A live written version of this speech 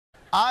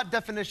Odd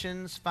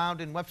definitions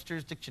found in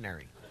Webster's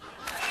dictionary.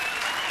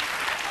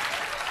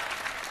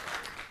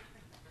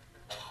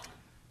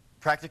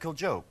 Practical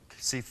joke.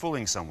 See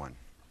fooling someone.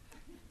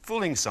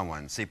 Fooling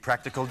someone. See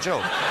practical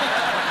joke.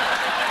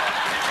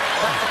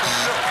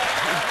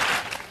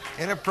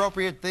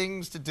 Inappropriate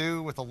things to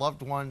do with a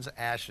loved one's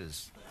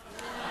ashes.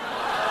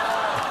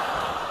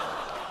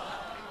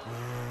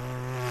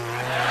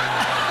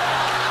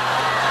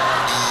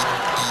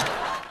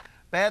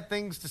 Bad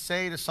things to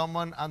say to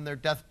someone on their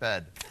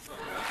deathbed.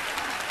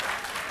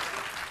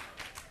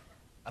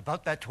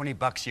 About that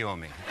 $20 you owe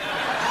me.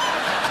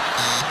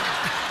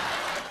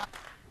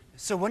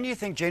 So when do you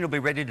think Jane will be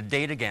ready to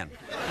date again?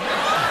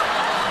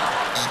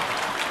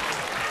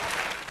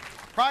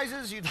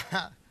 Prizes you'd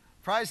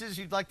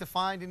like to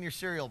find in your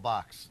cereal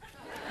box.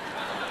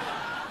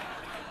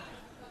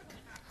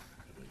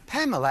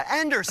 Pamela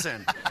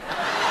Anderson.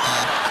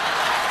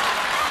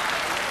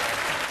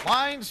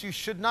 Lines you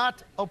should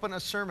not open a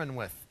sermon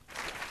with.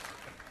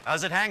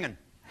 How's it hanging?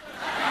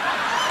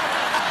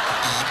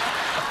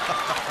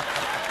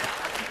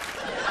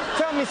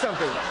 Tell me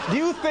something. Do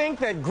you think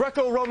that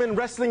Greco-Roman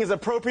wrestling is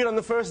appropriate on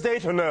the first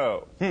date or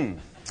no?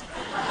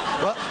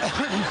 Well,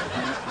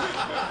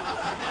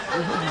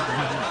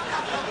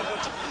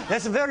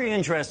 that's a very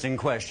interesting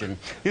question.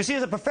 You see,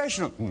 as a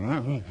professional...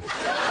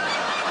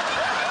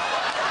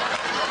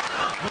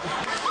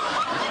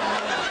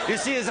 You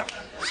see, as a...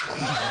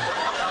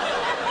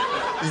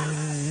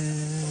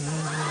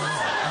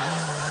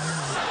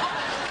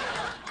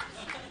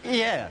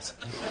 Yes.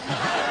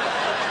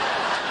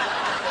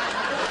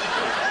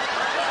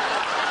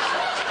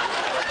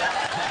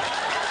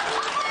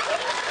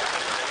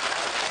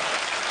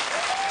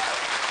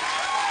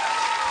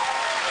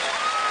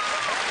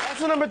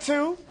 That's the number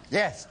 2?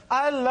 Yes.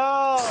 I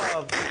love...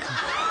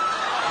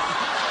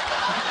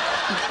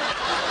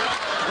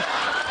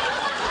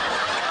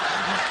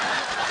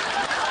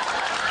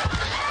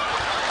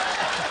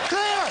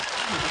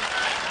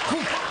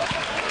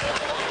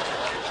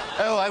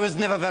 Oh, I was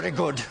never very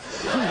good.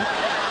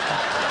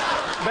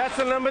 That's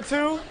the number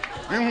 2?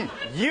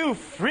 You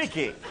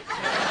freaky.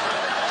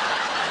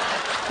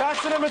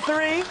 That's the number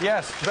 3?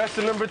 Yes, that's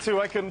the number 2.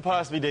 I couldn't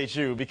possibly date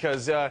you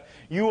because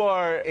you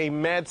are a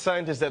mad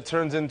scientist that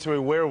turns into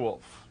a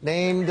werewolf.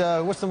 Named,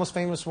 what's the most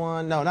famous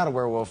one? No, not a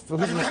werewolf.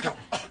 Who's the most...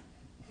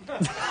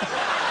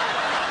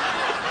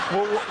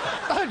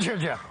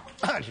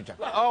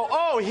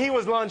 Oh, he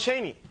was Lon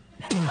Chaney.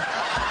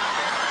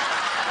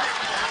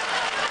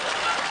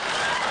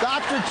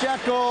 Dr.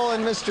 Jekyll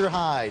and Mr.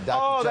 Hyde.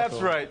 Oh,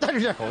 that's right. Dr.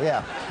 Jekyll,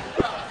 yeah.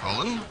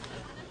 Colin?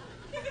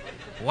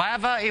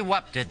 Lava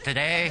erupted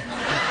today.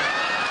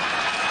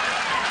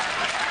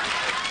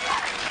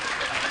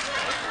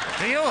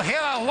 Do you hear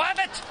a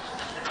wabbit?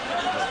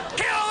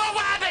 Kill the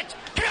wabbit!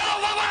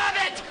 Kill the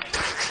wabbit!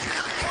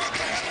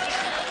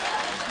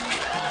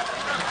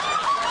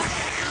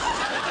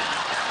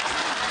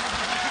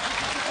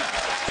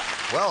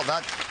 Well,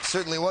 that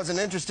certainly was an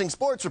interesting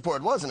sports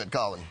report, wasn't it,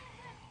 Colin?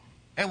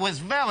 It was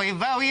very,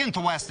 very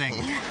interesting.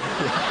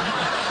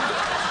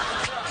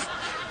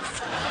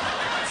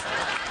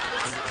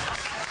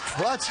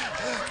 What?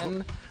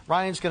 And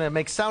Ryan's going to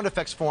make sound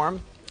effects for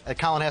him that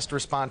Colin has to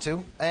respond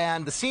to.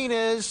 And the scene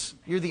is,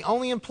 you're the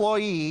only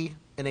employee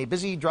in a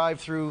busy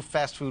drive-through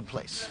fast food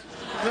place.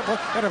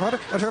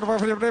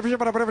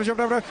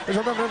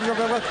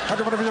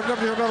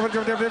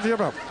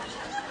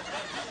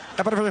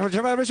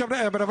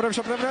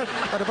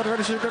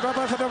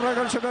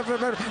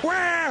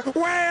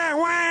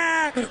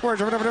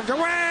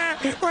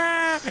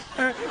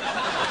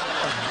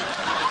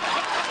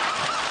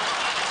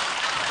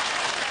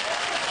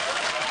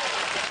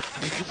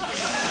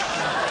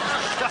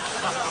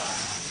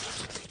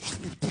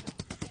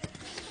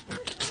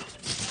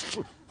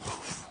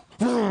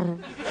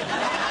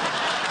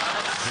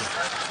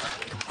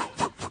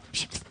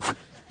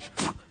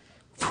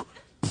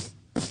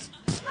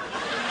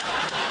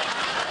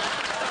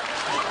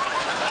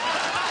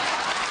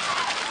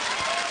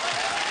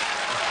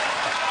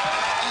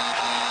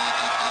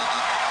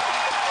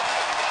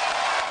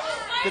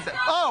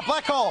 Oh,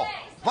 black hole!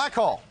 Black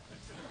hole.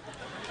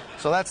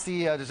 So that's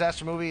the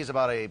disaster movie is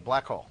about a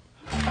black hole.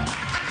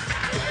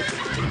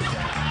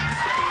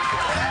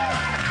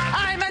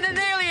 I'm an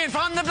alien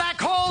from the black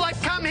hole.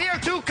 I've come here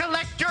to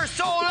collect your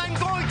soul. I'm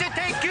going to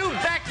take you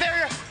back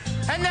there,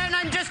 and then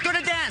I'm just going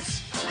to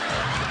dance.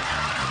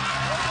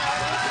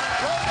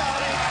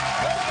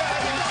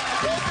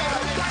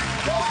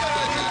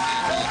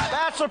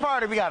 Bachelor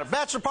party, we got a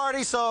bachelor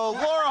party. So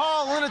Laura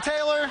Hall, Lena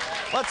Taylor,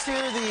 let's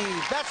hear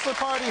the bachelor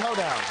party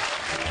hoedown.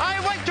 I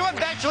went to a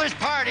bachelor's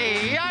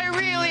party. I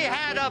really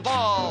had a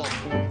ball.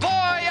 Boy,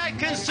 I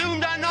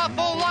consumed an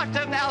awful lot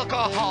of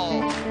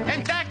alcohol.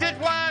 In fact, it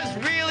was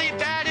really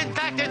bad. In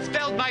fact, it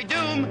spelled my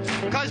doom.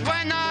 Because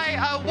when I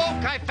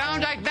awoke, I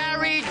found I'd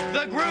married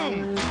the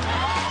groom.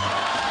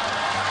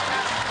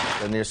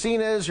 And your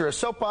scene is, you're a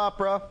soap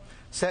opera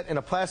set in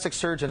a plastic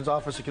surgeon's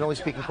office. You can only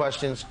speak in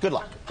questions. Good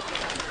luck.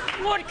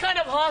 What kind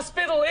of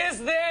hospital is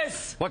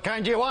this? What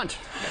kind do you want?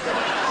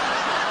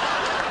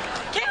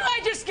 Can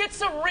I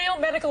some real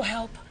medical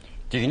help.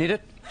 Do you need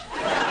it?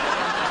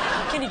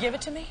 Can you give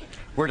it to me?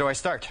 Where do I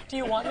start? Do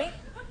you want me?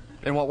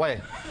 In what way?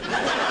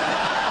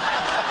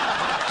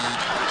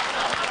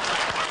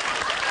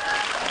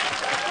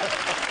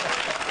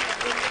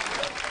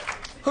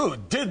 Who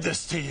did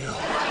this to you?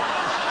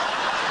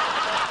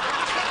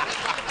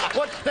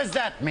 What does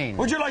that mean?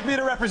 Would you like me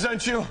to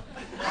represent you?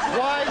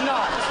 Why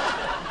not?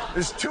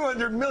 Is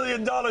 $200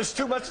 million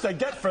too much to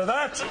get for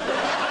that?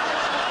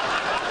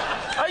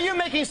 Are you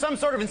making some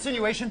sort of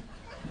insinuation?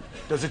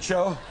 Does it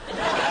show?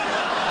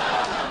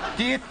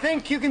 Do you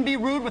think you can be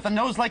rude with a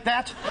nose like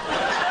that?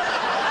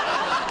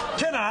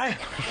 Can I?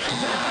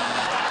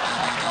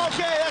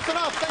 Okay, that's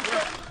enough. Thanks for...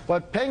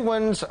 What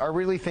penguins are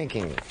really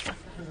thinking.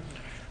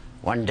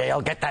 One day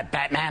I'll get that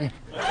Batman.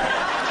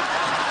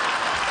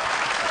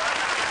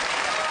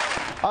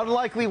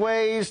 Unlikely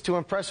ways to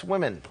impress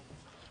women.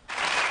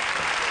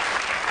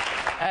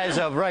 As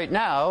of right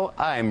now,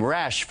 I'm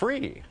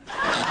rash-free.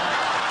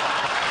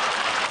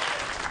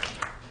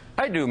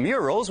 I do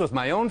murals with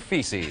my own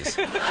feces.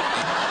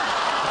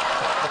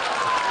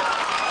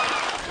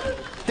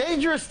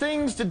 Dangerous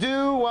things to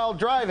do while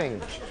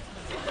driving.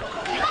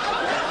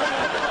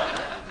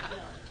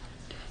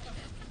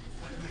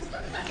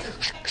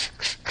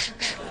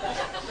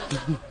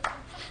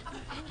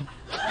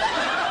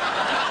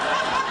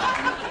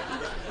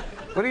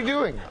 What are you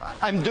doing?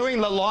 I'm doing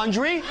the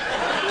laundry.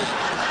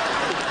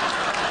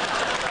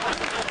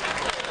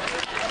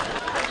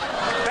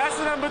 That's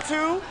the number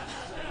 2.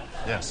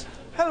 Yes.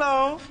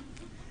 Hello.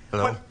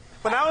 Hello.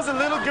 When I was a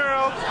little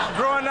girl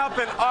growing up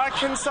in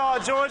Arkansas,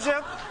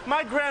 Georgia,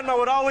 my grandma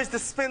would always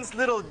dispense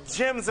little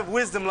gems of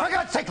wisdom like... For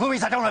God's sake,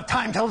 Louise, I don't have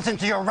time to listen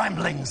to your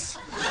ramblings.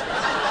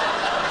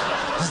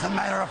 This is a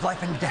matter of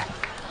life and death.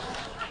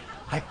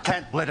 I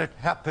can't let it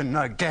happen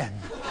again.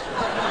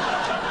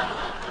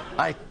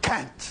 I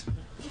can't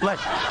let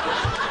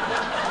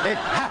it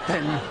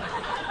happen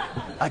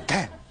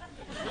again.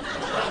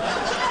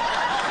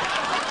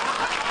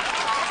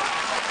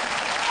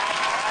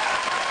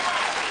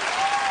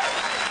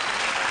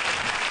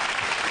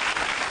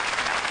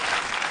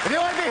 If you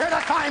want to be here,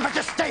 that's fine, but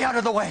just stay out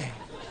of the way.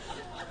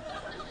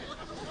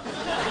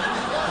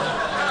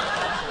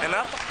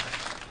 Enough?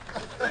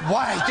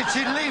 Why did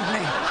she leave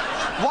me?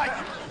 Why?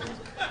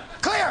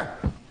 Clear!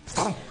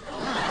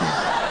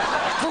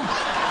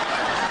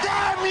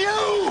 Damn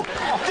you!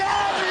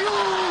 Damn you!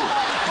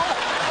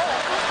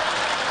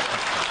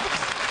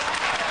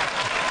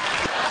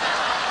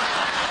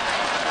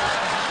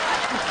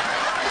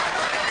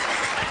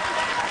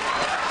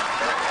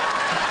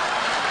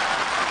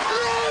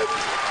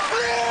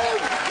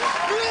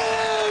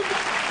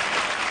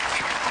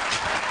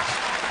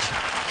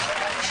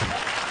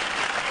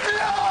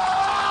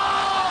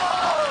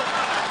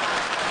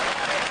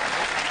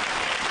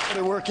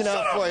 They're working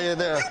out for you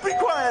there. You be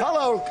quiet.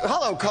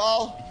 Hello,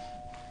 Call.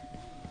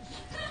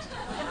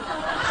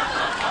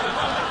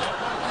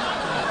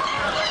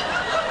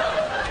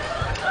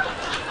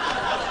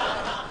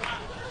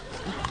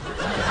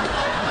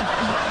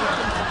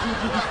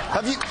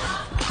 Have you...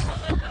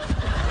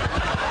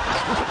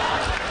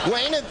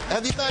 Wayne,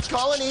 have you met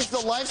Colin? He's the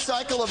life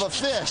cycle of a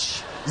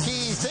fish.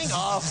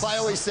 I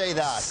always say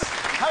that.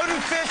 How do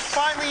fish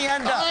finally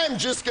end up? I'm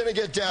just going to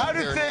get down How do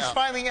here fish now.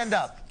 finally end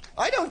up?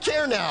 I don't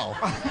care now.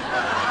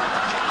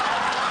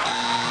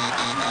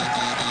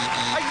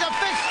 He's a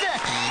fish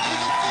stick.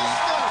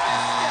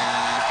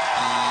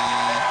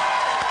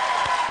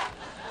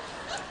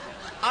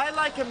 I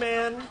like a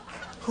man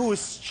who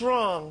is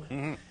strong.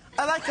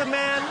 I like a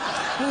man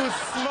who is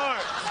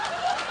smart.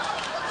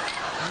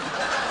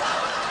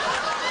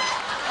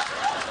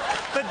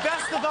 But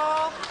best of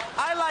all,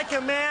 I like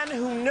a man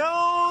who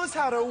knows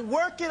how to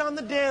work it on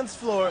the dance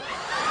floor.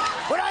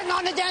 When I'm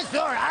on the dance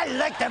floor, I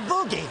like the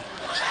boogie.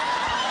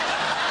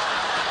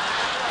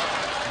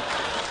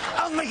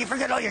 I'll make you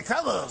forget all your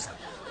troubles.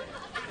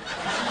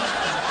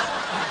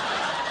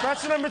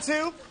 That's number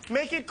 2.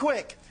 Make it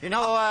quick. You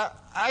know,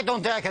 I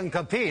don't think I can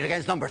compete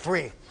against number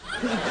 3.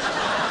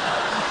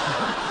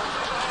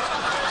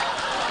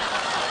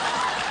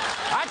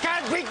 I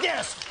can't beat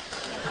this.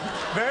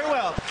 Very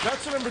well.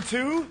 That's number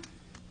 2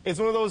 is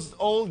one of those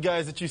old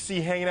guys that you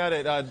see hanging out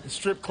at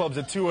strip clubs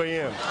at 2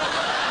 a.m.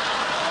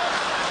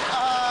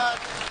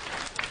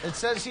 It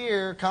says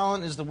here,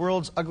 Colin is the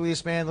world's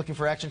ugliest man looking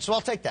for action, so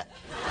I'll take that.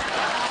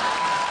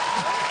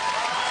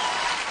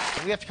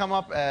 We have to come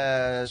up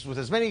with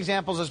as many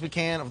examples as we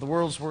can of the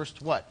world's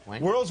worst what,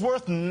 Wayne? World's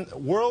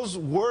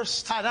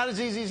worst. Not as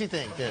easy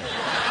thing. Good.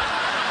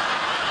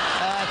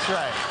 That's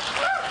right.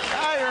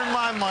 I earned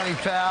my money,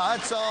 pal.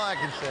 That's all I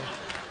can say.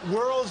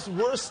 World's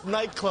worst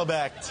nightclub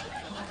act.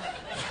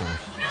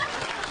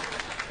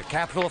 The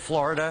capital of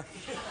Florida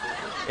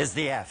is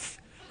the F.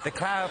 The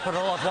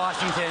capital of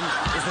Washington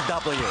is the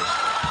W.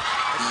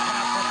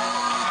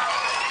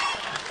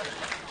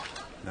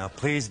 Now,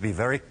 please be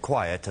very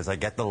quiet as I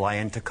get the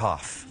lion to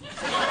cough.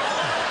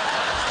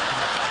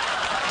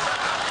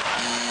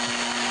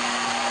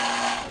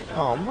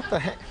 Oh, what the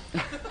heck?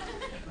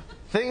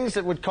 Things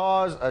that would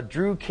cause a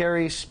Drew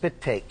Carey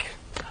spit take.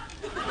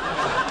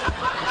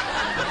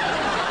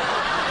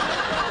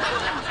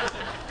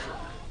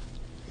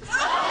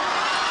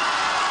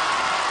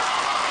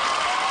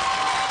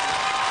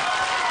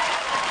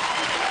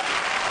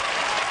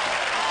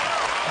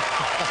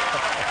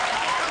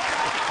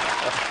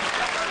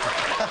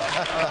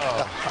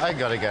 I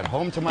gotta get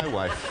home to my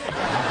wife.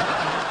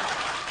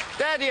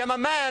 Daddy, I'm a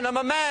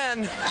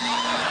man.